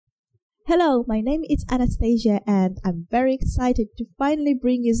Hello, my name is Anastasia and I'm very excited to finally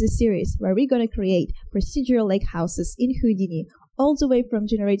bring you this series where we're going to create procedural lake houses in Houdini, all the way from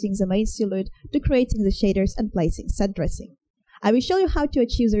generating the main silhouette to creating the shaders and placing set dressing. I will show you how to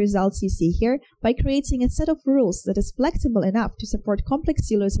achieve the results you see here by creating a set of rules that is flexible enough to support complex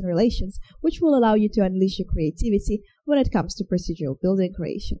silhouettes and relations, which will allow you to unleash your creativity when it comes to procedural building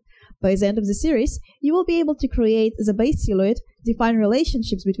creation. By the end of the series, you will be able to create the base silhouette, define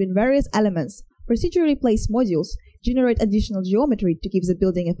relationships between various elements, procedurally place modules, generate additional geometry to give the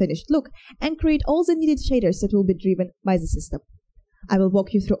building a finished look, and create all the needed shaders that will be driven by the system. I will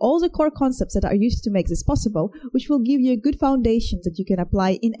walk you through all the core concepts that are used to make this possible, which will give you a good foundation that you can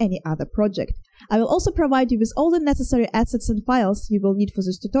apply in any other project. I will also provide you with all the necessary assets and files you will need for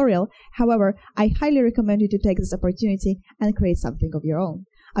this tutorial. However, I highly recommend you to take this opportunity and create something of your own.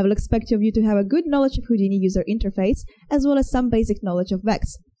 I will expect of you to have a good knowledge of Houdini user interface, as well as some basic knowledge of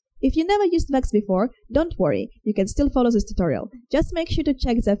Vex. If you never used Vex before, don't worry, you can still follow this tutorial. Just make sure to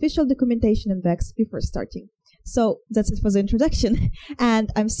check the official documentation in Vex before starting. So that's it for the introduction,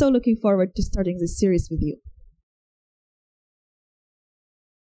 and I'm so looking forward to starting this series with you.